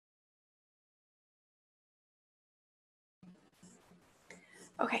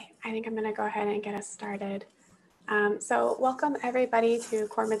Okay, I think I'm going to go ahead and get us started. So welcome everybody to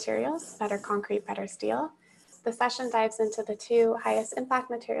Core Materials, Better Concrete, Better Steel. The session dives into the two highest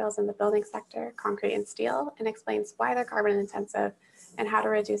impact materials in the building sector, concrete and steel, and explains why they're carbon intensive and how to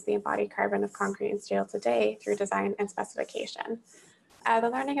reduce the embodied carbon of concrete and steel today through design and specification. The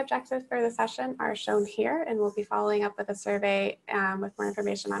learning objectives for the session are shown here, and we'll be following up with a survey with more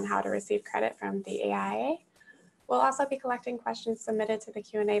information on how to receive credit from the AIA. We'll also be collecting questions submitted to the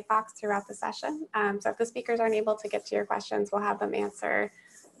Q&A box throughout the session. So if the speakers aren't able to get to your questions, we'll have them answer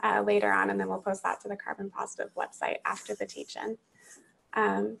later on, and then we'll post that to the CarbonPositive website after the teach-in.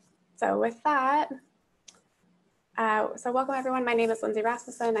 So with that, so welcome everyone. My name is Lindsay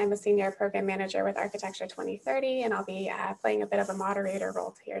Rasmussen. I'm a Senior Program Manager with Architecture 2030, and I'll be playing a bit of a moderator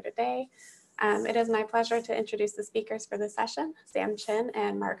role here today. It is my pleasure to introduce the speakers for the session, Chen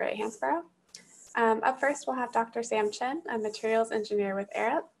and Margaret Hansbrough. Up first, we'll have Dr. Sam Chen, a materials engineer with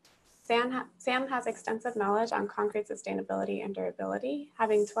Arup. Sam has extensive knowledge on concrete sustainability and durability,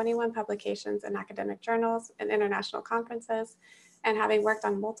 having 21 publications in academic journals and international conferences, and having worked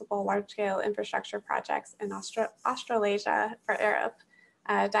on multiple large-scale infrastructure projects in Australasia for Arup,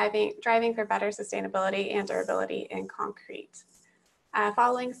 driving for better sustainability and durability in concrete.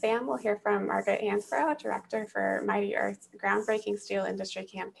 Following Sam, we'll hear from Margaret Hansbrough, Director for Mighty Earth's groundbreaking steel industry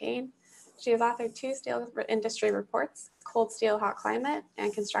campaign. She has authored 2 steel industry reports, Cold Steel Hot Climate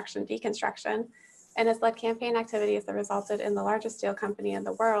and Construction Deconstruction, and has led campaign activities that resulted in the largest steel company in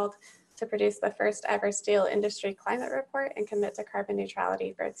the world to produce the first ever steel industry climate report and commit to carbon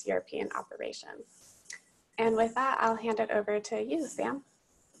neutrality for its European operations. And with that, I'll hand it over to you, Sam.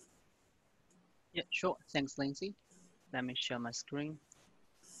 Yeah, sure. Thanks, Lindsay. Let me share my screen.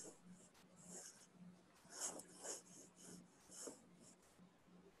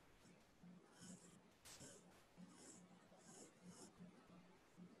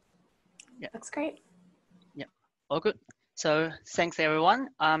 Yeah, looks great. Yeah, all good. So thanks everyone.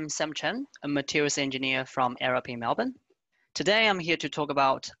 I'm Sam Chen, a materials engineer from Arup in Melbourne. Today I'm here to talk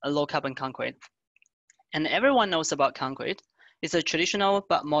about a low carbon concrete. And everyone knows about concrete. It's a traditional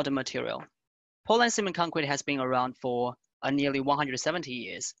but modern material. Portland cement concrete has been around for nearly 170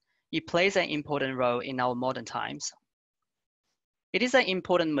 years. It plays an important role in our modern times. It is an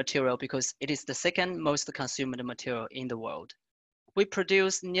important material because it is the second most consumed material in the world. We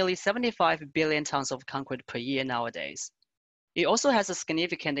produce nearly 75 billion tons of concrete per year nowadays. It also has a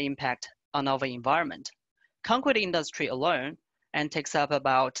significant impact on our environment. Concrete industry alone takes up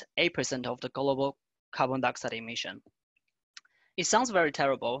about 8% of the global carbon dioxide emission. It sounds very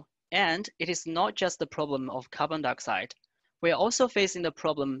terrible, and it is not just the problem of carbon dioxide. We are also facing the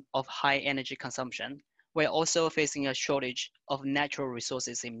problem of high energy consumption. We are also facing a shortage of natural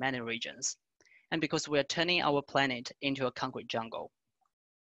resources in many regions, and because we are turning our planet into a concrete jungle.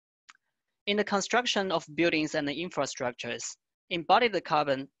 In the construction of buildings and infrastructures, embodied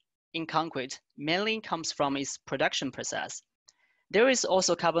carbon in concrete mainly comes from its production process. There is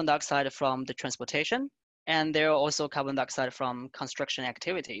also carbon dioxide from the transportation, and there are also carbon dioxide from construction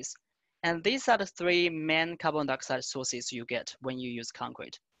activities. And these are the 3 main carbon dioxide sources you get when you use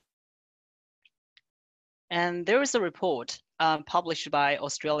concrete. And there is a report published by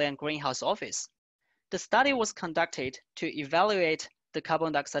Australian Greenhouse Office. The study was conducted to evaluate the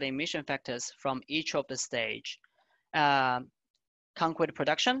carbon dioxide emission factors from each of the stage, concrete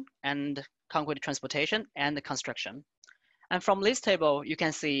production and concrete transportation and the construction. And from this table, you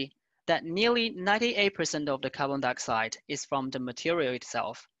can see that nearly 98% of the carbon dioxide is from the material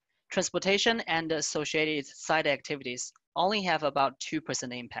itself. Transportation and associated site activities only have about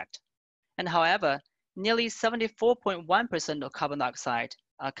 2% impact. And however, nearly 74.1% of carbon dioxide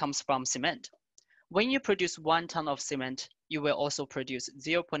comes from cement. When you produce 1 ton of cement, you will also produce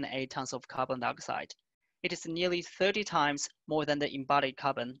 0.8 tons of carbon dioxide. It is nearly 30 times more than the embodied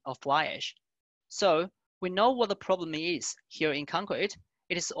carbon of fly ash. So we know what the problem is here in concrete.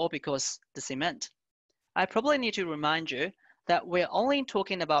 It is all because the cement. I probably need to remind you that we're only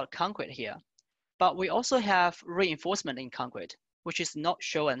talking about concrete here, but we also have reinforcement in concrete, which is not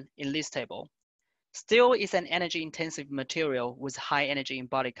shown in this table. Steel is an energy-intensive material with high energy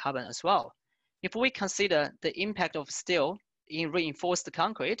embodied carbon as well. If we consider the impact of steel in reinforced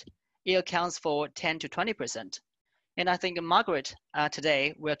concrete, it accounts for 10 to 20%. And I think Margaret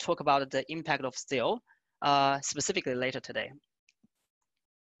today will talk about the impact of steel specifically later today.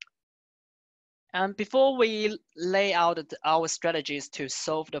 Before we lay out our strategies to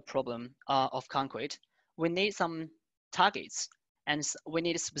solve the problem of concrete, we need some targets, and we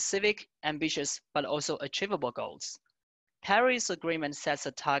need specific, ambitious, but also achievable goals. Paris Agreement sets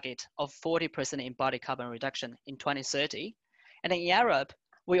a target of 40% embodied carbon reduction in 2030, and in Europe,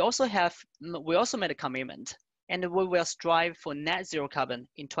 We also made a commitment, and we will strive for net zero carbon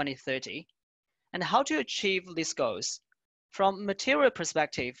in 2030. And how to achieve these goals? From material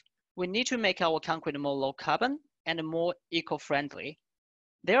perspective, we need to make our concrete more low carbon and more eco-friendly.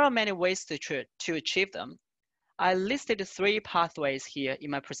 There are many ways to achieve them. I listed 3 pathways here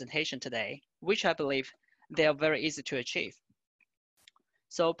in my presentation today, which I believe they are very easy to achieve.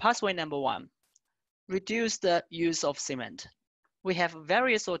 So pathway number 1, reduce the use of cement. We have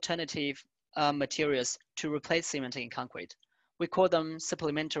various alternative materials to replace cement in concrete. We call them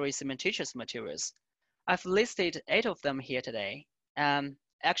supplementary cementitious materials. I've listed 8 of them here today.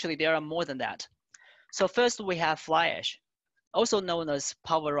 Actually, there are more than that. So first we have fly ash, also known as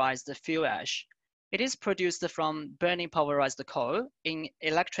pulverized fuel ash. It is produced from burning pulverized coal in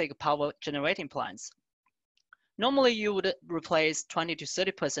electric power generating plants. Normally, you would replace 20 to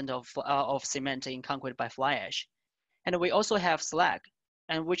 30% of cement in concrete by fly ash. And we also have slag,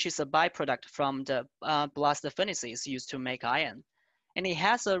 and which is a byproduct from the blast furnaces used to make iron. And it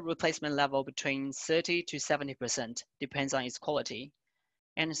has a replacement level between 30 to 70%, depends on its quality.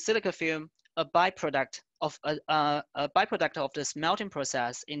 And silica fume, a byproduct of the smelting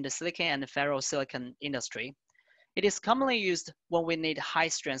process in the silicon and ferrosilicon industry. It is commonly used when we need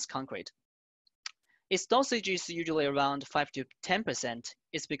high-strength concrete. Its dosage is usually around 5 to 10%.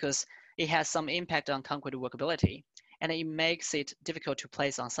 It's because it has some impact on concrete workability, and it makes it difficult to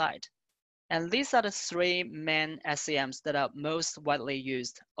place on site. And these are the 3 main SCMs that are most widely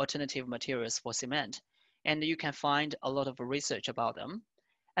used alternative materials for cement. And you can find a lot of research about them.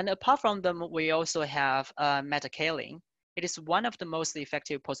 And apart from them, we also have metakaolin. It is one of the most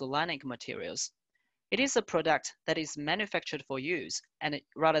effective pozzolanic materials. It is a product that is manufactured for use, and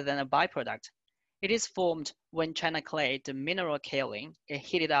rather than a byproduct. It is formed when China clay, the mineral kaolin, is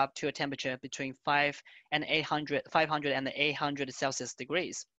heated up to a temperature between 500 and 800 Celsius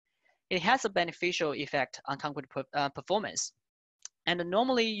degrees. It has a beneficial effect on concrete performance. And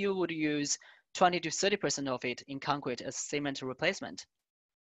normally you would use 20 to 30% of it in concrete as cement replacement.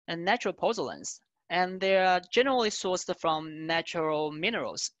 And natural pozzolans, and they are generally sourced from natural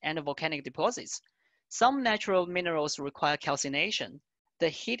minerals and volcanic deposits. Some natural minerals require calcination, the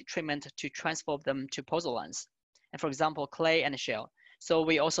heat treatment to transform them to pozzolans, and for example, clay and shale. So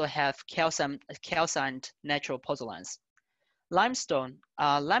we also have calcined natural pozzolans.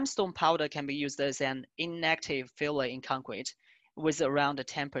 Limestone powder can be used as an inactive filler in concrete with around a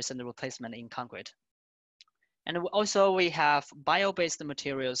 10% replacement in concrete. And also we have bio-based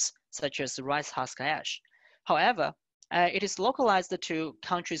materials such as rice husk ash. However, it is localized to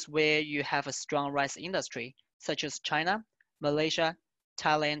countries where you have a strong rice industry, such as China, Malaysia,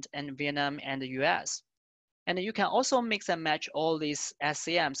 Thailand, and Vietnam, and the US. And you can also mix and match all these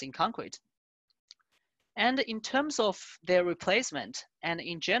SCMs in concrete. And in terms of their replacement, and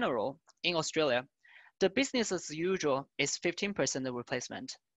in general, in Australia, the business as usual is 15%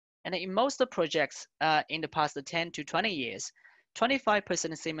 replacement. And in most projects in the past 10 to 20 years,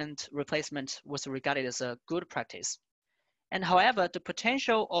 25% cement replacement was regarded as a good practice. And however, the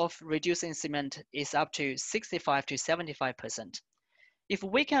potential of reducing cement is up to 65 to 75%. If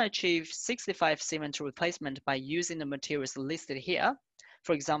we can achieve 65 cement replacement by using the materials listed here,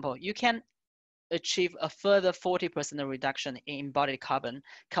 for example, you can achieve a further 40% reduction in embodied carbon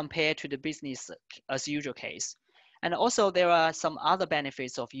compared to the business as usual case. And also there are some other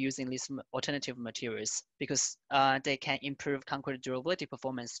benefits of using these alternative materials because they can improve concrete durability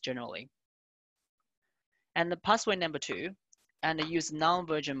performance generally. And the pathway number 2, and use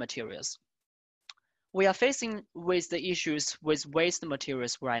non-virgin materials. We are facing with the issues with waste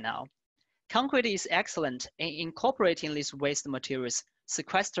materials right now. Concrete is excellent in incorporating these waste materials,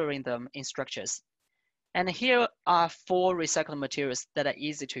 sequestering them in structures. And here are 4 recycled materials that are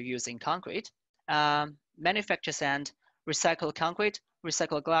easy to use in concrete. Manufactured sand, recycled concrete,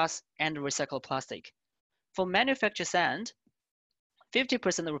 recycled glass, and recycled plastic. For manufactured sand,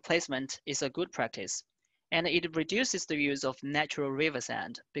 50% replacement is a good practice, and it reduces the use of natural river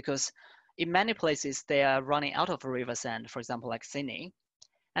sand because in many places they are running out of river sand, for example, like Sydney.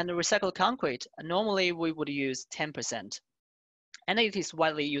 And the recycled concrete, normally we would use 10%, and it is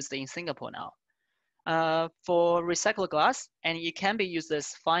widely used in Singapore now. For recycled glass, and it can be used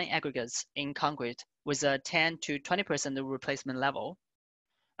as fine aggregates in concrete with a 10 to 20% replacement level.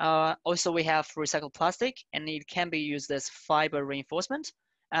 Also, we have recycled plastic, and it can be used as fiber reinforcement,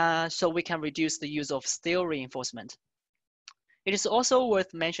 so we can reduce the use of steel reinforcement. It is also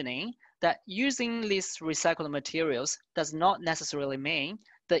worth mentioning that using these recycled materials does not necessarily mean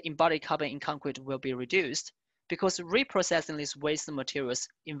the embodied carbon in concrete will be reduced, because reprocessing these waste materials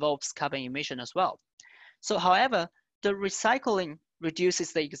involves carbon emission as well. So however, the recycling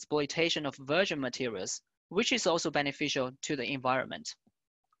reduces the exploitation of virgin materials, which is also beneficial to the environment.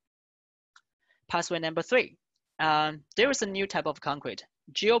 Pathway number 3. There is a new type of concrete,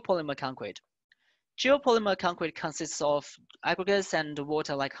 geopolymer concrete. Geopolymer concrete consists of aggregates and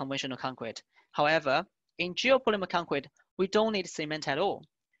water like conventional concrete. However, in geopolymer concrete, we don't need cement at all.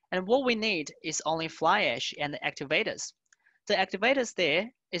 And what we need is only fly ash and activators. The activators there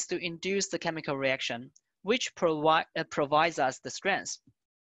is to induce the chemical reaction, which provides us the strength.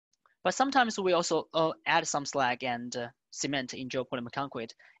 But sometimes we also add some slag and cement in geopolymer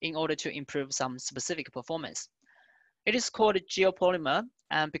concrete in order to improve some specific performance. It is called geopolymer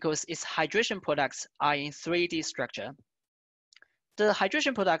because its hydration products are in 3D structure. The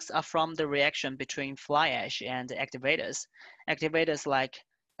hydration products are from the reaction between fly ash and activators. Activators like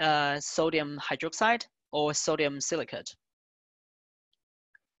sodium hydroxide or sodium silicate.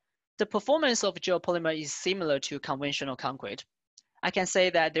 The performance of geopolymer is similar to conventional concrete. I can say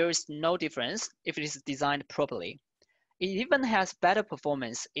that there is no difference if it is designed properly. It even has better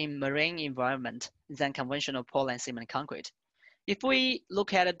performance in marine environment than conventional pole and cement concrete. If we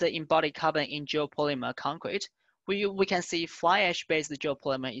look at the embodied carbon in geopolymer concrete, we can see fly ash-based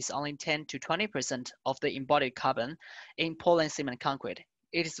geopolymer is only 10 to 20% of the embodied carbon in pole and cement concrete.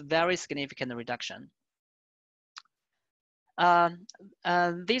 It is very significant reduction.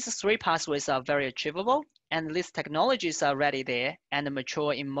 These 3 pathways are very achievable, and these technologies are already there and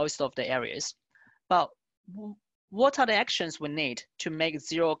mature in most of the areas. But what are the actions we need to make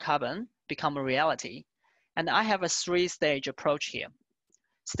zero carbon become a reality? And I have a 3-stage approach here.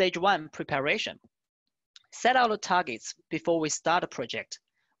 Stage 1, preparation. Set out the targets before we start a project.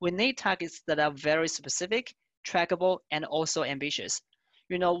 We need targets that are very specific, trackable, and also ambitious.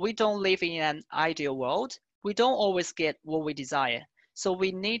 You know, we don't live in an ideal world. We don't always get what we desire. So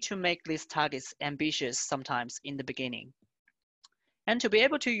we need to make these targets ambitious sometimes in the beginning. And to be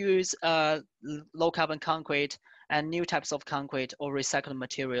able to use low carbon concrete and new types of concrete or recycled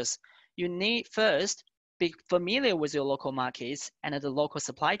materials, you need first be familiar with your local markets and the local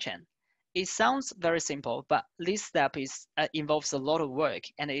supply chain. It sounds very simple, but this step involves a lot of work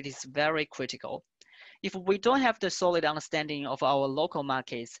and it is very critical. If we don't have the solid understanding of our local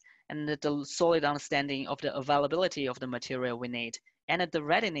markets and the solid understanding of the availability of the material we need and the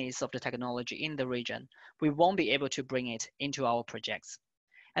readiness of the technology in the region, we won't be able to bring it into our projects.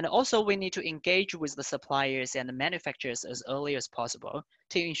 And also we need to engage with the suppliers and the manufacturers as early as possible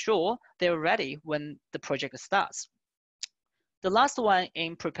to ensure they're ready when the project starts. The last one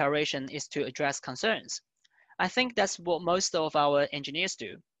in preparation is to address concerns. I think that's what most of our engineers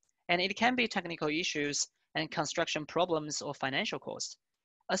do. And it can be technical issues and construction problems or financial costs.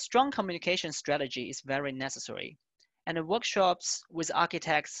 A strong communication strategy is very necessary. And workshops with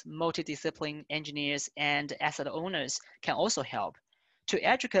architects, multidisciplinary engineers, and asset owners can also help to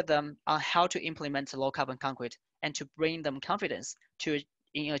educate them on how to implement low carbon concrete and to bring them confidence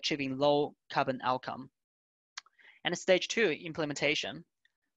in achieving low carbon outcome. And stage 2, implementation.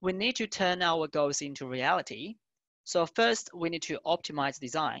 We need to turn our goals into reality. So first, we need to optimize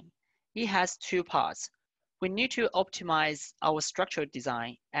design. It has 2 parts. We need to optimize our structural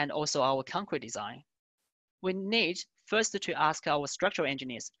design and also our concrete design. We need first to ask our structural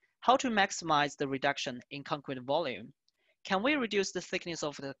engineers how to maximize the reduction in concrete volume. Can we reduce the thickness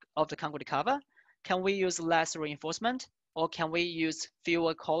of the concrete cover? Can we use less reinforcement? Or can we use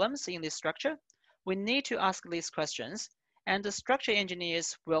fewer columns in this structure? We need to ask these questions, and the structural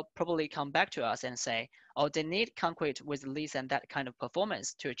engineers will probably come back to us and say, oh, they need concrete with this and that kind of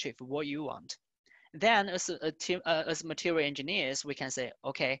performance to achieve what you want. Then as material engineers, we can say,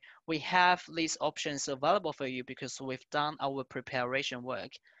 okay, we have these options available for you because we've done our preparation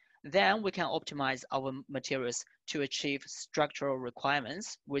work. Then we can optimize our materials to achieve structural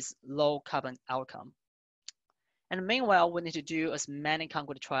requirements with low carbon outcome. And meanwhile, we need to do as many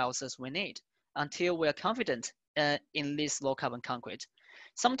concrete trials as we need until we are confident in this low carbon concrete.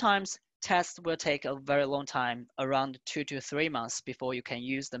 Sometimes tests will take a very long time, around 2 to 3 months before you can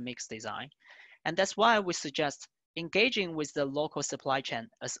use the mixed design. And that's why we suggest engaging with the local supply chain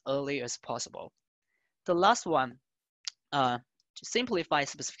as early as possible. The last one, to simplify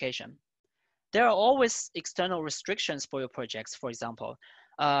specification. There are always external restrictions for your projects. For example,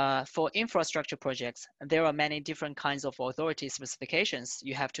 for infrastructure projects, there are many different kinds of authority specifications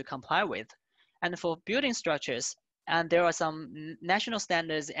you have to comply with. And for building structures, and there are some national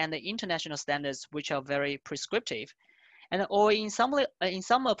standards and the international standards which are very prescriptive. And or in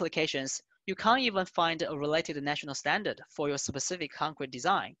some applications, you can't even find a related national standard for your specific concrete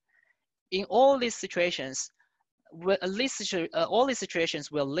design. In all these situations, all these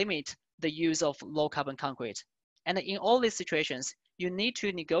situations will limit the use of low carbon concrete. And in all these situations, you need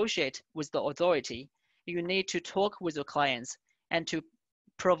to negotiate with the authority. You need to talk with your clients and to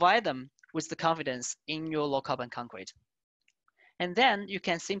provide them with the confidence in your low carbon concrete. And then you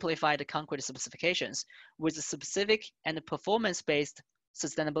can simplify the concrete specifications with the specific and performance-based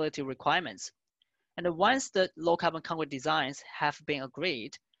sustainability requirements. And once the low carbon concrete designs have been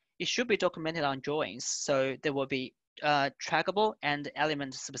agreed, it should be documented on drawings so they will be trackable and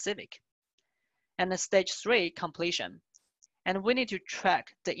element specific. And the stage 3, completion. And we need to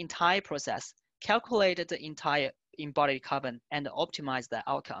track the entire process, calculate the entire embodied carbon, and optimize the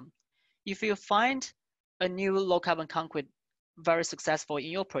outcome. If you find a new low carbon concrete very successful in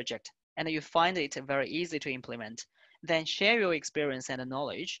your project and you find it very easy to implement, then share your experience and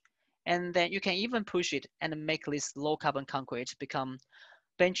knowledge, and then you can even push it and make this low carbon concrete become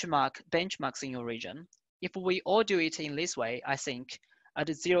benchmarks in your region. If we all do it in this way, I think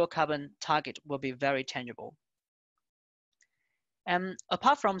the zero carbon target will be very tangible. And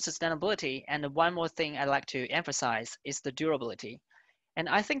apart from sustainability, and one more thing I'd like to emphasize is the durability. And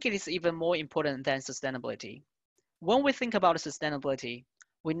I think it is even more important than sustainability. When we think about sustainability,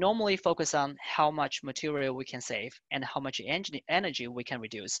 we normally focus on how much material we can save and how much energy we can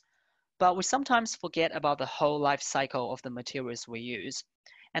reduce. But we sometimes forget about the whole life cycle of the materials we use.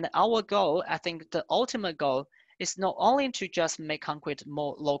 And our goal, I think the ultimate goal, is not only to just make concrete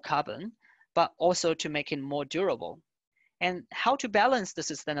more low carbon, but also to make it more durable. And how to balance the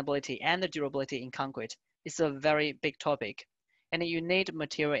sustainability and the durability in concrete is a very big topic. And you need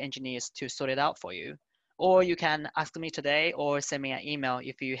material engineers to sort it out for you. Or you can ask me today or send me an email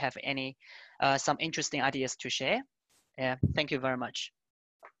if you have any some interesting ideas to share. Yeah, thank you very much.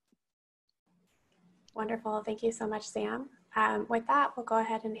 Wonderful. Thank you so much, Sam. With that, we'll go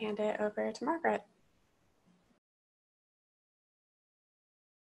ahead and hand it over to Margaret.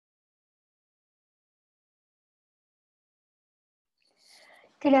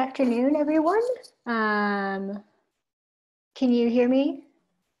 Good afternoon, everyone. Can you hear me?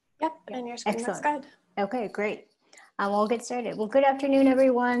 Yep, and your screen looks good. Okay, great. We'll get started. Well, good afternoon,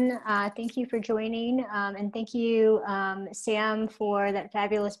 everyone. Thank you for joining, and thank you, Sam, for that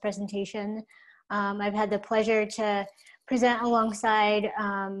fabulous presentation. I've had the pleasure to present alongside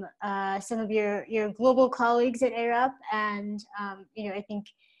some of your global colleagues at Arup, and I think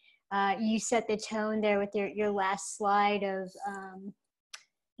you set the tone there with your last slide of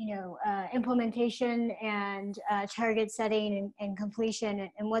implementation and target setting and completion,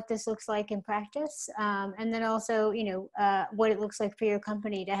 and what this looks like in practice. And then also, what it looks like for your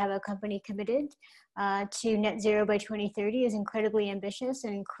company to have a company committed to net zero by 2030 is incredibly ambitious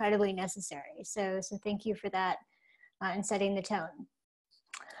and incredibly necessary. So thank you for that and setting the tone.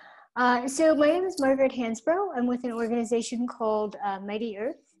 So my name is Margaret Hansbrough. I'm with an organization called Mighty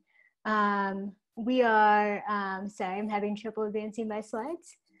Earth. We are, sorry, I'm having trouble advancing my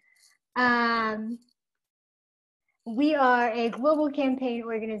slides. We are a global campaign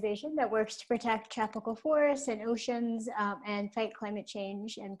organization that works to protect tropical forests and oceans and fight climate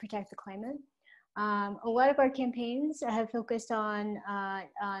change and protect the climate. A lot of our campaigns have focused on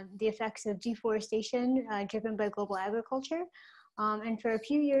the effects of deforestation driven by global agriculture. And for a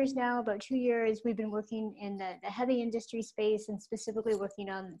few years now, about 2 years, we've been working in the heavy industry space and specifically working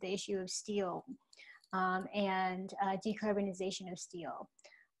on the issue of steel and decarbonization of steel.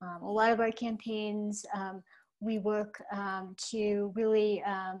 A lot of our campaigns, we work to really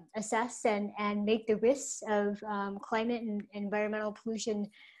assess and make the risks of climate and environmental pollution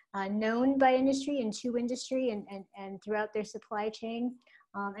known by industry and to industry and throughout their supply chain,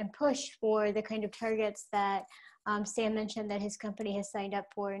 and push for the kind of targets that Sam mentioned that his company has signed up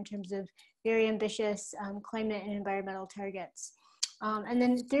for in terms of very ambitious climate and environmental targets. And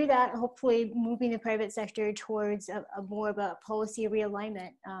then through that, hopefully moving the private sector towards a more of a policy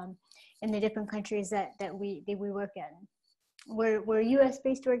realignment in the different countries that we work in. We're a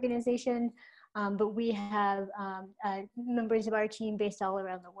US-based organization, but we have members of our team based all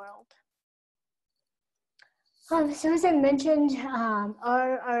around the world. So as I mentioned,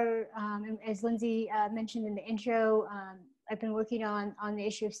 as Lindsay mentioned in the intro, I've been working on the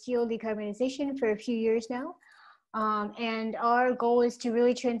issue of steel decarbonization for a few years now. And our goal is to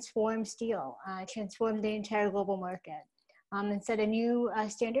really transform steel, transform the entire global market, and set a new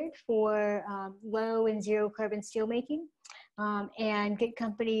standard for low and zero carbon steel making, and get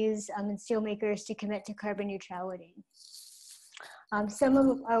companies and steel makers to commit to carbon neutrality. Some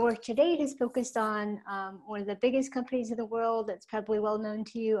of our work to date is focused on one of the biggest companies in the world that's probably well known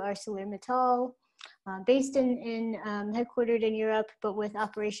to you, ArcelorMittal, based headquartered in Europe, but with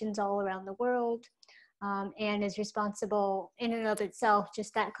operations all around the world. And is responsible in and of itself,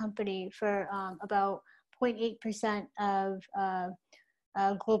 just that company, for about 0.8%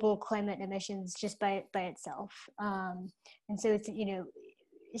 of global climate emissions just by itself. And so it's,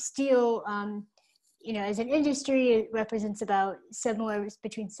 steel, as an industry, it represents about somewhere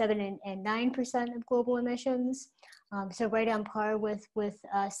between 7 and 9% of global emissions. So right on par with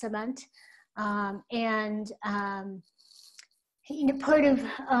cement. Part of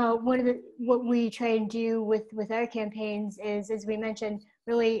what we try and do with our campaigns is, as we mentioned,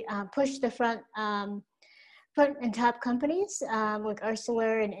 really push the front and top companies like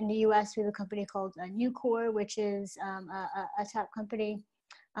Arcelor, and in the US we have a company called Nucor, which is a top company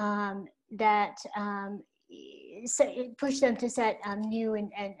that push them to set new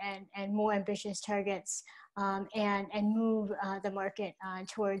and more ambitious targets and move the market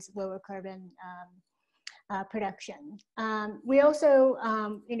towards lower carbon production. We also,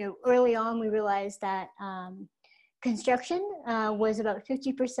 early on we realized that construction was about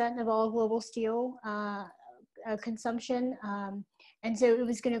 50% of all global steel consumption. And so it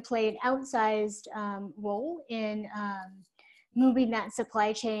was going to play an outsized role in moving that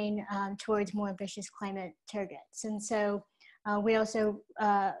supply chain towards more ambitious climate targets. And so we also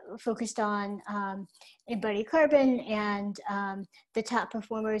focused on embodied carbon and the top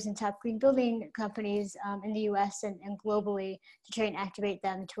performers and top green building companies in the US and globally to try and activate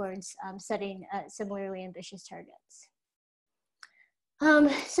them towards setting similarly ambitious targets.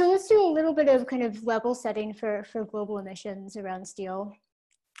 So let's do a little bit of kind of level setting for global emissions around steel.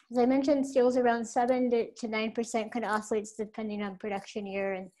 As I mentioned, steel is around 7 to 9%, kind of oscillates depending on production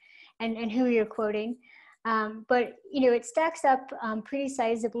year and who you're quoting. But it stacks up pretty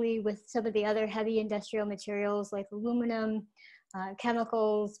sizably with some of the other heavy industrial materials like aluminum,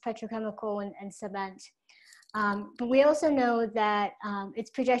 chemicals, petrochemical, and cement. But we also know that it's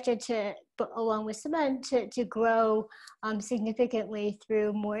projected to, along with cement, to grow significantly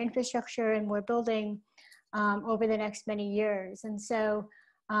through more infrastructure and more building over the next many years. And so,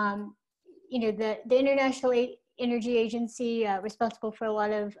 the International Energy Agency, responsible for a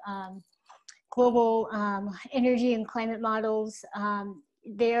lot of global energy and climate models,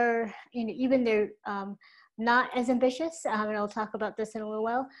 they're not as ambitious, and I'll talk about this in a little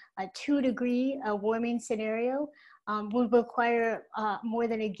while. A 2-degree warming scenario would require more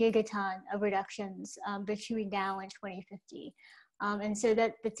than a gigaton of reductions between now and 2050. And so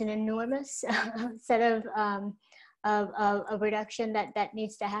that's an enormous set of reduction that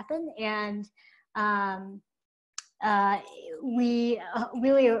needs to happen. And we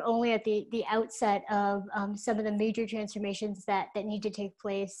really are only at the outset of some of the major transformations that need to take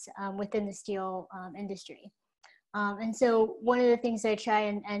place within the steel industry. And so one of the things I try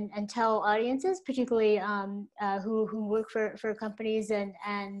and tell audiences, particularly who work for companies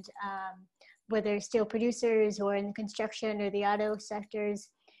and whether steel producers or in the construction or the auto sectors,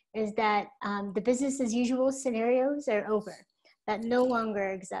 is that the business as usual scenarios are over, that no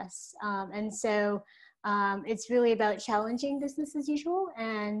longer exists. And so it's really about challenging business as usual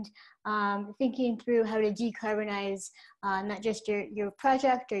and thinking through how to decarbonize not just your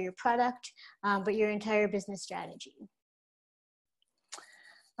project or your product, but your entire business strategy.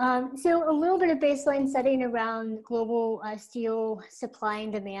 So a little bit of baseline setting around global steel supply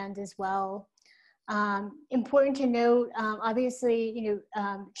and demand as well. Important to note, obviously,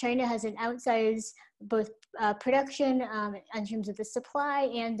 China has an outsized both production in terms of the supply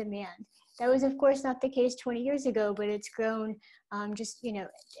and demand. That was, of course, not the case 20 years ago, but it's grown just,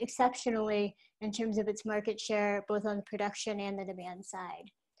 exceptionally in terms of its market share, both on the production and the demand side.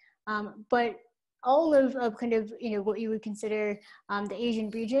 But all of kind of, what you would consider the Asian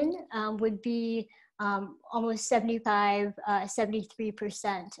region would be almost 75,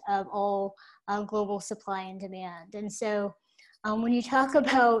 73% of all global supply and demand. And so when you talk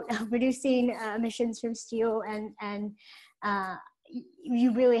about reducing emissions from steel and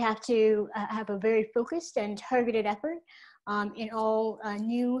you really have to have a very focused and targeted effort in all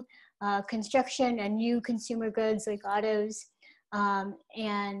new construction and new consumer goods like autos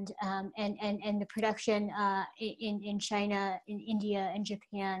and the production in China, in India, and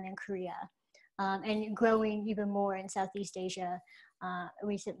Japan, and Korea, and growing even more in Southeast Asia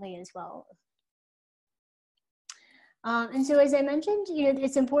recently as well. And so, as I mentioned,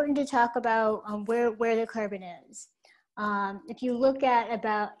 it's important to talk about where the carbon is. If you look at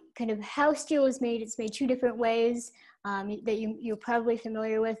about kind of how steel is made, it's made 2 different ways that you're probably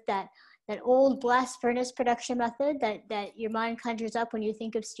familiar with. That old blast furnace production method that your mind conjures up when you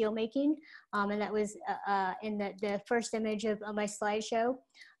think of steel making, and that was in the first image of my slideshow,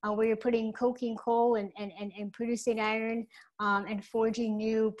 where you're putting coking coal and producing iron and forging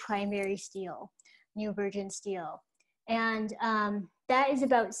new primary steel, new virgin steel. And that is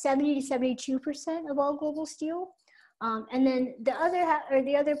about 70 to 72% of all global steel. And then the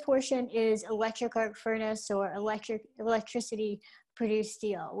other portion is electric arc furnace or electricity produced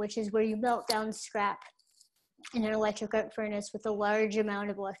steel, which is where you melt down scrap in an electric arc furnace with a large amount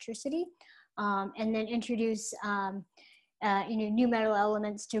of electricity, and then introduce new metal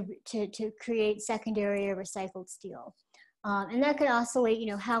elements to create secondary or recycled steel. And that can oscillate,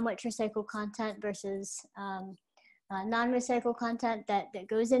 how much recycled content versus non-recycled content that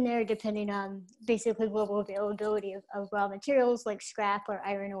goes in there, depending on basically global availability of raw materials like scrap or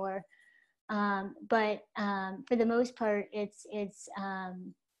iron ore. But for the most part, it's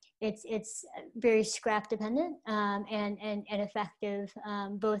very scrap dependent and effective,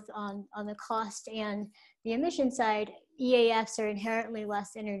 both on the cost and the emission side. EAFs are inherently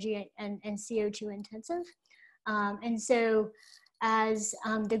less energy and CO2 intensive. And so as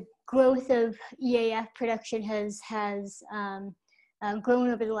the growth of EAF production has grown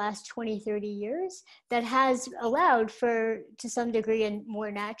over the last 20, 30 years, that has allowed for, to some degree, a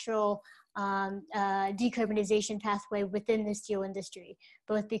more natural decarbonization pathway within the steel industry,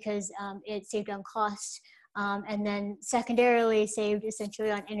 both because it saved on costs and then secondarily saved essentially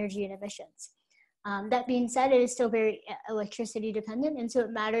on energy and emissions. That being said, it is still very electricity dependent, and so it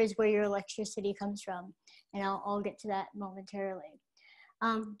matters where your electricity comes from, and I'll get to that momentarily.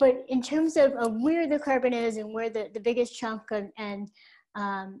 But in terms of where the carbon is and where the biggest chunk and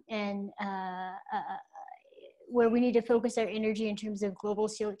where we need to focus our energy in terms of global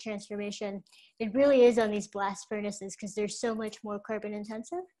steel transformation, it really is on these blast furnaces, because they're so much more carbon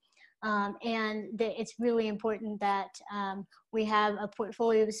intensive. And it's really important that we have a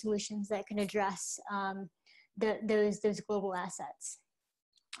portfolio of solutions that can address those global assets.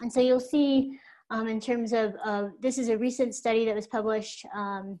 And so you'll see in terms of, this is a recent study that was published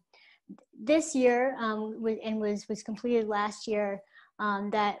this year and was completed last year,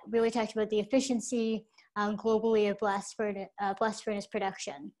 that really talked about the efficiency globally of blast furnace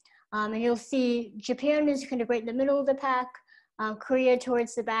production. And you'll see Japan is kind of right in the middle of the pack, Korea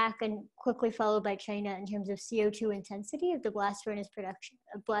towards the back, and quickly followed by China in terms of CO2 intensity of the blast furnace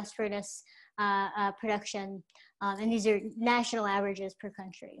production. And these are national averages per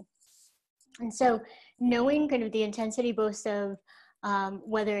country. And so knowing kind of the intensity both of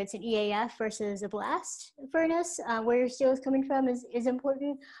whether it's an EAF versus a blast furnace, where your steel is coming from is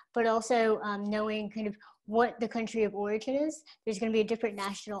important, but also knowing kind of what the country of origin is. There's going to be a different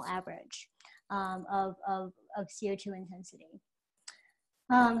national average of CO2 intensity.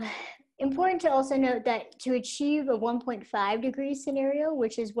 Important to also note that to achieve a 1.5 degree scenario,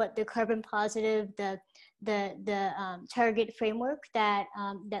 which is what the CarbonPositive, the target framework that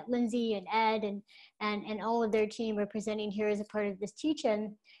Lindsay and Ed and all of their team are presenting here as a part of this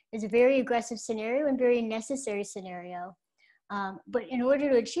teach-in, is a very aggressive scenario and very necessary scenario. But in order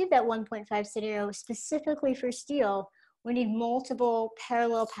to achieve that 1.5 scenario specifically for steel, we need multiple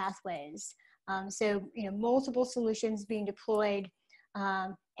parallel pathways. So multiple solutions being deployed,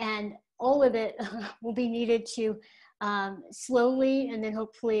 and all of it will be needed to slowly and then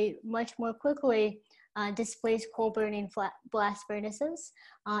hopefully much more quickly displace coal burning blast furnaces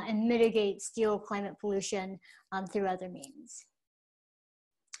and mitigate steel climate pollution through other means.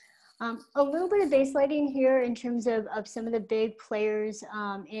 A little bit of baselighting here in terms of some of the big players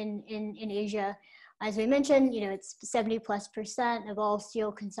in Asia. As we mentioned, it's 70+% of all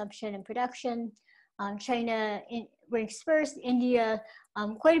steel consumption and production. China ranks first, India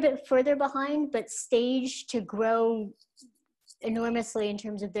quite a bit further behind, but staged to grow enormously in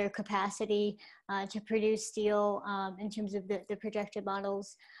terms of their capacity to produce steel in terms of the projected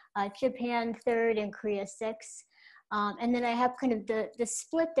models. Japan third and Korea sixth. And then I have kind of the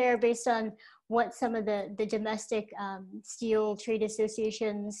split there based on what some of the domestic steel trade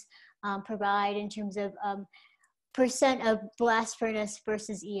associations provide in terms of percent of blast furnace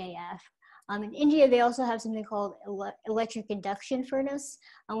versus EAF. In India, they also have something called electric induction furnace,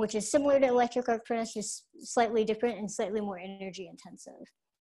 which is similar to electric arc furnace, just slightly different and slightly more energy intensive.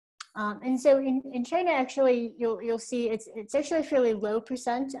 And so in China, actually, you'll see it's actually a fairly low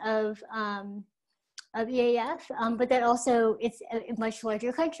percent of EAF, but that also it's a much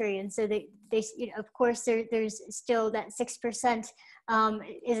larger country, and so they of course there's still that 6%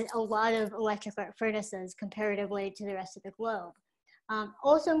 is a lot of electric arc furnaces comparatively to the rest of the globe.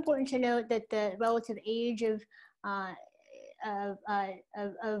 Also important to note that the relative age of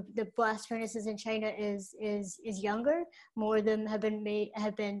the blast furnaces in China is younger. More of them have been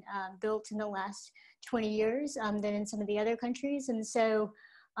built in the last 20 years than in some of the other countries, and so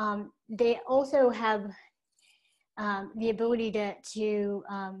they also have the ability to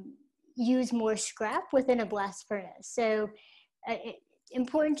use more scrap within a blast furnace. So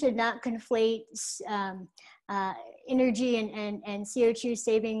important to not conflate energy and CO2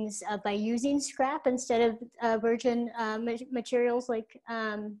 savings by using scrap instead of virgin materials like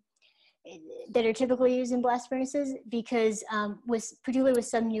that are typically used in blast furnaces, because particularly with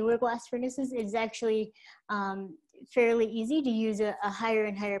some newer blast furnaces, it's actually fairly easy to use a higher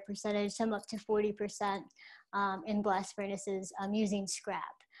and higher percentage, some up to 40% in blast furnaces using scrap.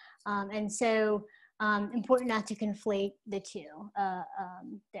 And so important not to conflate the two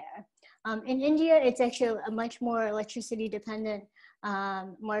there. In India, it's actually a much more electricity dependent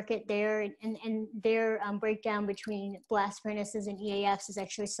market there, and their breakdown between blast furnaces and EAFs is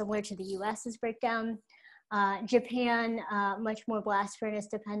actually similar to the US's breakdown. Japan, much more blast furnace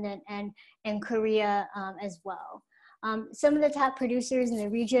dependent, and Korea as well. Some of the top producers in the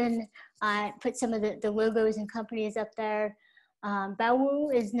region, put some of the logos and companies up there.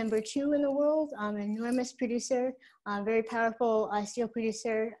 Baowu is #2 in the world, an enormous producer, very powerful steel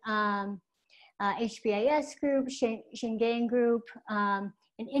producer. HBIS Group, Shingang Group.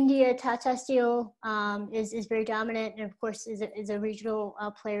 In India, Tata Steel is very dominant, and of course is a regional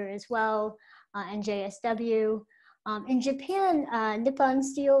player as well, and JSW. In Japan, Nippon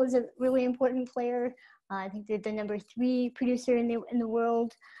Steel is a really important player. I think they're the #3 producer in the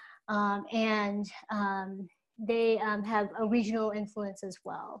world, and they have a regional influence as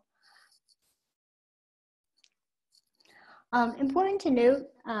well. Important to note,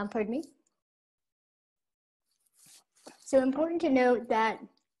 pardon me. So important to note that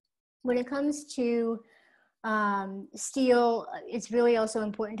when it comes to steel, it's really also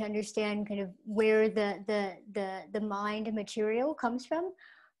important to understand kind of where the mined material comes from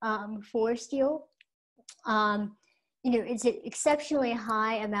for steel. It's an exceptionally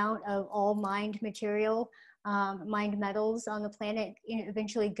high amount of all mined material, mined metals on the planet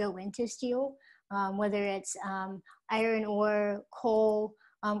eventually go into steel, whether it's iron ore, coal,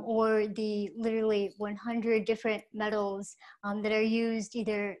 or the literally 100 different metals that are used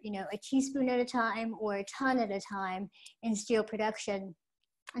either a teaspoon at a time or a ton at a time in steel production.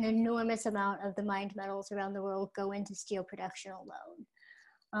 An enormous amount of the mined metals around the world go into steel production alone.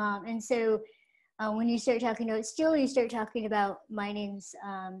 And so when you start talking about steel, you start talking about mining's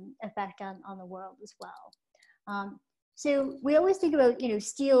effect on the world as well. So we always think about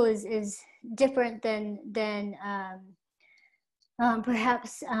steel is different than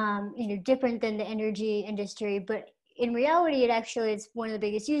perhaps different than the energy industry, but in reality, it actually is one of the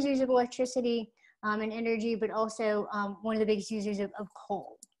biggest users of electricity and energy, but also one of the biggest users of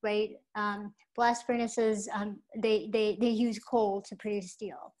coal, right? Blast furnaces, they use coal to produce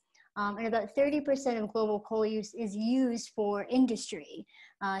steel. And about 30% of global coal use is used for industry.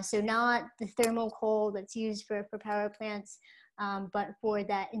 So not the thermal coal that's used for power plants, but for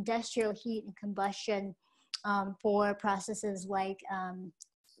that industrial heat and combustion for processes like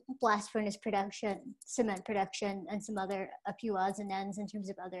blast furnace production, cement production, and a few odds and ends in terms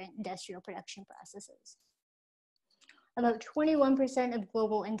of other industrial production processes. About 21% of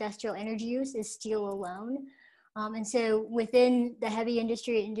global industrial energy use is steel alone. And so within the heavy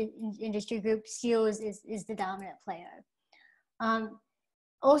industry group, steel is the dominant player.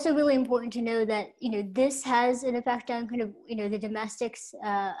 Also really important to know that, this has an effect on kind of, the domestics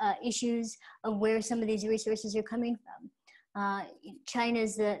issues of where some of these resources are coming from. China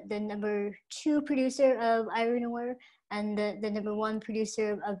is the #2 producer of iron ore and the #1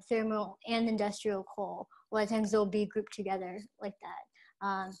 producer of thermal and industrial coal. A lot of times they'll be grouped together like that.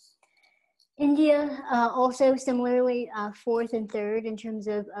 India also similarly 4th and 3rd in terms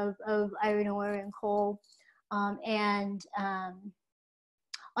of iron ore and coal.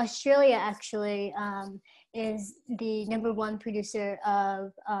 Australia actually is the #1 producer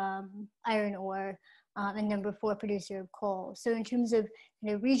of iron ore and #4 producer of coal. So in terms of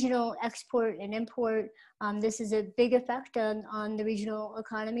regional export and import, this is a big effect on the regional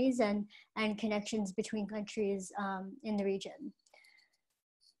economies and connections between countries in the region.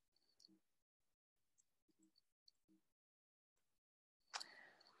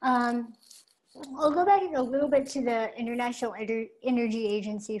 I'll go back a little bit to the International Energy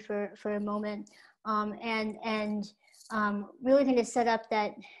Agency for a moment, and really kind of set up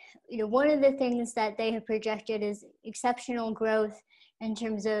that, one of the things that they have projected is exceptional growth in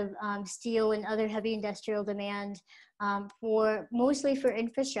terms of steel and other heavy industrial demand mostly for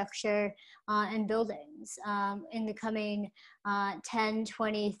infrastructure and buildings in the coming 10,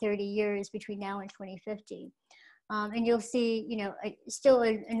 20, 30 years between now and 2050. And you'll see, still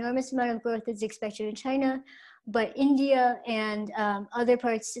an enormous amount of growth is expected in China, but India and other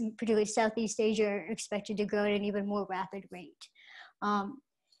parts, particularly Southeast Asia, are expected to grow at an even more rapid rate.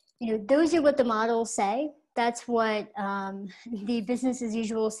 Those are what the models say. that's what the business as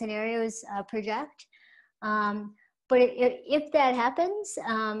usual scenarios project. But if that happens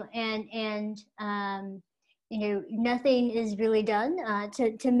you know, nothing is really done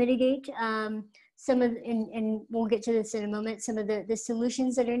to mitigate some of, and we'll get to this in a moment, some of the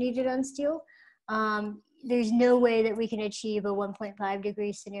solutions that are needed on steel, there's no way that we can achieve a 1.5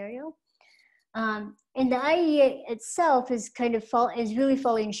 degree scenario. And the IEA itself is is really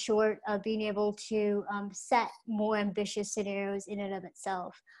falling short of being able to set more ambitious scenarios in and of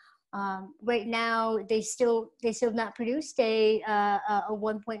itself. Right now, they still have not produced a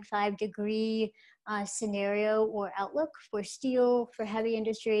 1.5 degree scenario or outlook for steel, for heavy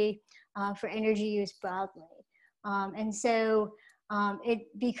industry, for energy use broadly. And so it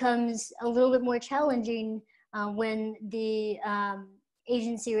becomes a little bit more challenging when the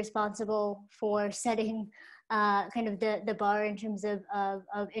agency responsible for setting kind of the bar in terms of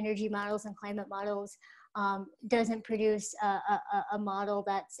energy models and climate models doesn't produce a model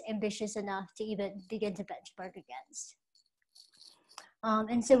that's ambitious enough to even begin to benchmark against.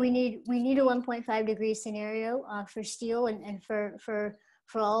 And so we need a 1.5 degree scenario for steel and for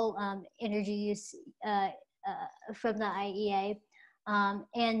all energy use from the IEA.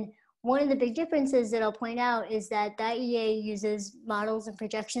 And one of the big differences that I'll point out is that the IEA uses models and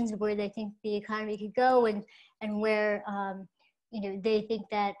projections of where they think the economy could go and where you know, they think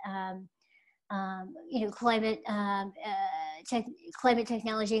that you know, climate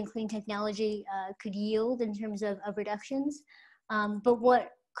technology and clean technology could yield in terms of reductions. But what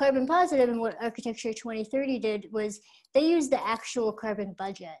CarbonPositive and what Architecture 2030 did was they used the actual carbon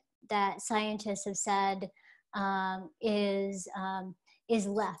budget that scientists have said is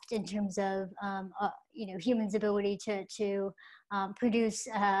left in terms of you know, humans' ability to produce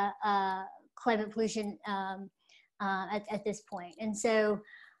climate pollution at this point. And so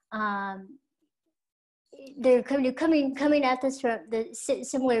they're coming at this from the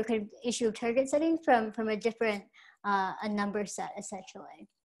similar kind of issue of target setting from a different a number set essentially.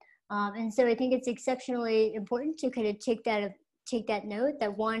 And so I think it's exceptionally important to kind of take that note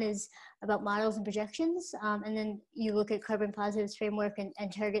that one is about models and projections, and then you look at CarbonPositive's framework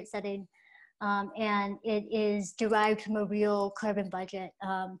and target setting, and it is derived from a real carbon budget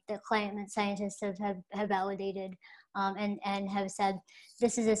that climate scientists have validated and have said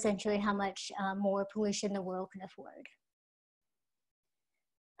this is essentially how much more pollution the world can afford.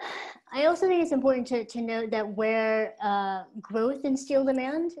 I also think it's important to note that where growth in steel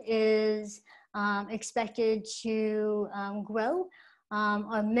demand is expected to grow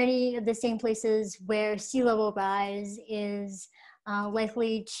are many of the same places where sea level rise is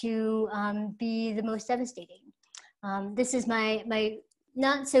likely to be the most devastating. This is my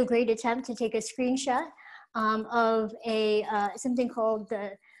not so great attempt to take a screenshot of something called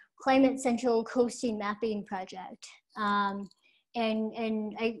the Climate Central Coasting Mapping Project.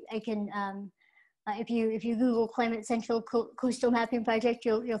 And I can, if you Google Climate Central Coastal Mapping Project,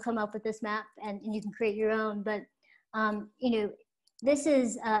 you'll come up with this map and you can create your own. But you know, this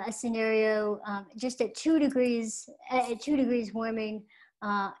is a scenario just at 2 degrees warming,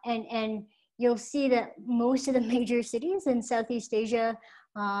 and you'll see that most of the major cities in Southeast Asia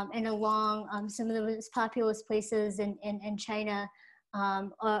and along some of the most populous places in China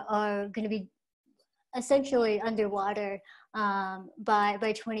are going to be essentially underwater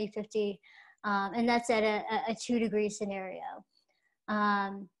by 2050, and that's at a 2 degree scenario,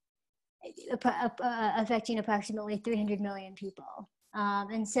 affecting approximately 300 million people.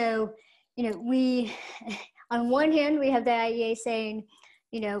 And so, you know, we, on one hand, we have the IEA saying,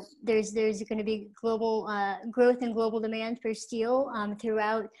 you know, there's going to be global growth in global demand for steel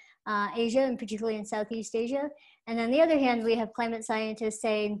throughout Asia, and particularly in Southeast Asia. And on the other hand, we have climate scientists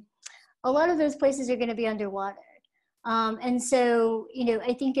saying a lot of those places are going to be underwater. And so, you know,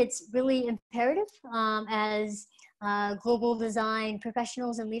 I think it's really imperative as global design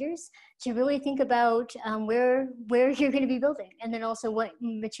professionals and leaders to really think about where you're going to be building, and then also what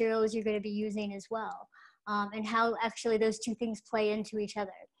materials you're going to be using as well, and how actually those two things play into each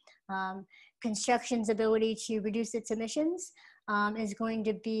other. Construction's ability to reduce its emissions is going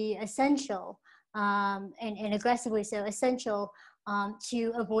to be essential, and aggressively so essential,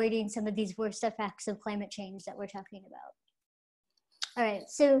 to avoiding some of these worst effects of climate change that we're talking about. All right,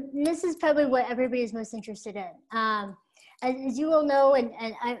 so this is probably what everybody is most interested in. As you all know, and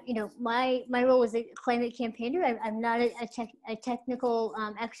I, you know, my role as a climate campaigner, I'm not a technical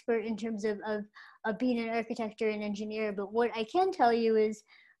expert in terms of being an architect or an engineer, but what I can tell you is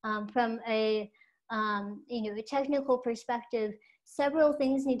from a you know, a technical perspective, several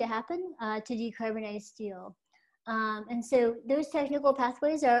things need to happen to decarbonize steel. And so those technical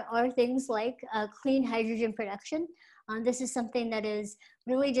pathways are things like clean hydrogen production. This is something that is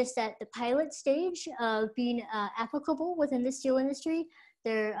really just at the pilot stage of being applicable within the steel industry.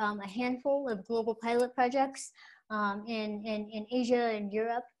 There are a handful of global pilot projects in Asia and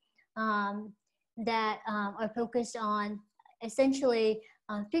Europe that are focused on essentially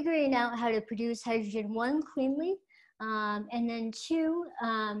figuring out how to produce hydrogen, one, cleanly, and then two,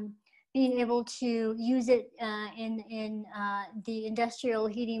 being able to use it in the industrial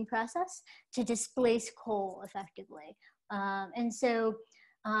heating process to displace coal effectively. And so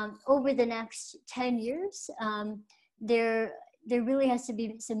over the next 10 years, there really has to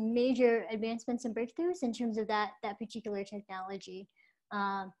be some major advancements and breakthroughs in terms of that particular technology.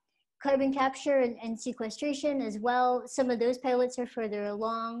 Carbon capture and sequestration as well. Some of those pilots are further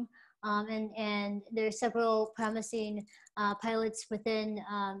along, and there are several promising pilots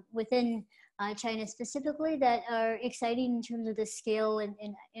within China specifically that are exciting in terms of the scale and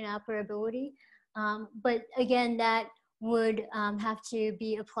operability. But again, that would have to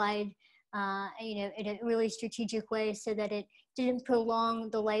be applied, in a really strategic way so that it didn't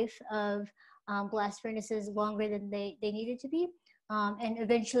prolong the life of blast furnaces longer than they needed to be. And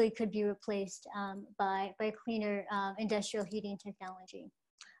eventually could be replaced by cleaner industrial heating technology.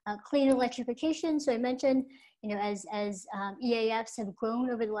 Clean electrification, so I mentioned, as EAFs have grown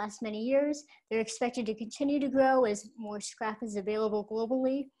over the last many years, they're expected to continue to grow as more scrap is available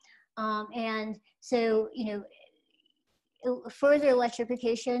globally. And so, further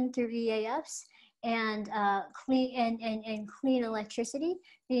electrification through EAFs and clean electricity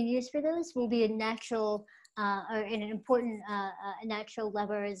being used for those will be a natural or an important natural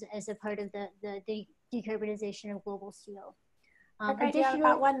lever as a part of the decarbonization of global steel. Okay, you have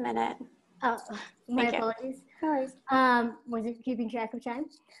about 1 minute. My apologies. No worries. Wasn't keeping track of time.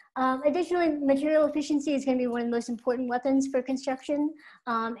 Additionally, material efficiency is going to be one of the most important weapons for construction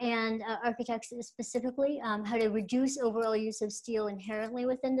and architects specifically, how to reduce overall use of steel inherently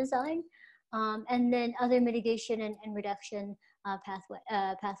within design, and then other mitigation and reduction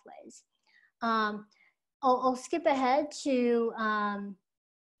pathways. I'll skip ahead to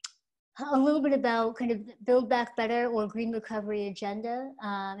a little bit about kind of Build Back Better or Green Recovery Agenda.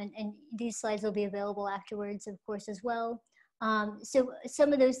 And these slides will be available afterwards, of course, as well. So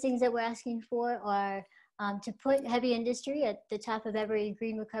some of those things that we're asking for are to put heavy industry at the top of every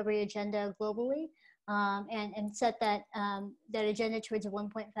green recovery agenda globally, and set that agenda towards a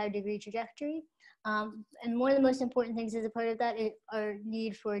 1.5 degree trajectory. And one of the most important things as a part of that is our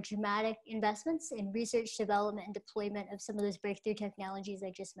need for dramatic investments in research, development, and deployment of some of those breakthrough technologies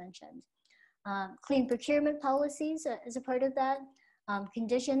I just mentioned. Clean procurement policies as a part of that,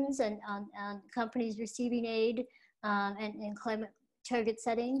 conditions and companies receiving aid, and climate target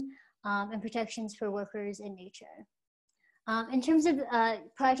setting, and protections for workers and nature. In terms of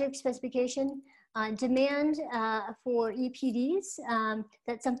project specification, demand for EPDs,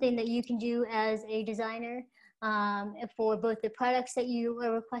 that's something that you can do as a designer for both the products that you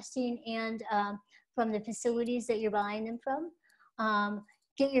are requesting and from the facilities that you're buying them from.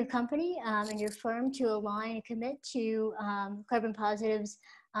 Get your company and your firm to align and commit to CarbonPositive's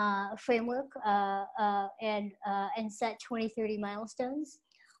framework and set 2030 milestones.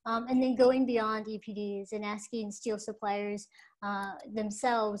 And then going beyond EPDs and asking steel suppliers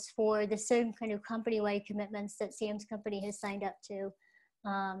themselves for the same kind of company-wide commitments that Sam's company has signed up to.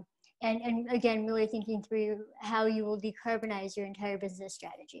 And again, really thinking through how you will decarbonize your entire business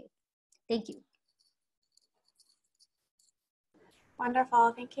strategy. Thank you.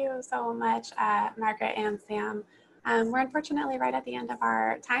 Wonderful. Thank you so much, Margaret and Sam. We're unfortunately right at the end of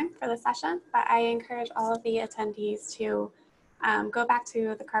our time for the session, but I encourage all of the attendees to go back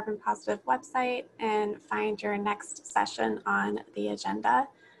to the CarbonPositive website and find your next session on the agenda,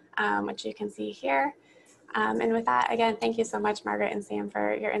 which you can see here. And with that, again, thank you so much, Margaret and Sam,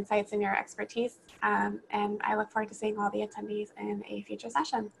 for your insights and your expertise. And I look forward to seeing all the attendees in a future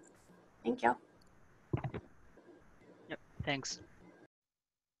session. Thank you. Yep, thanks.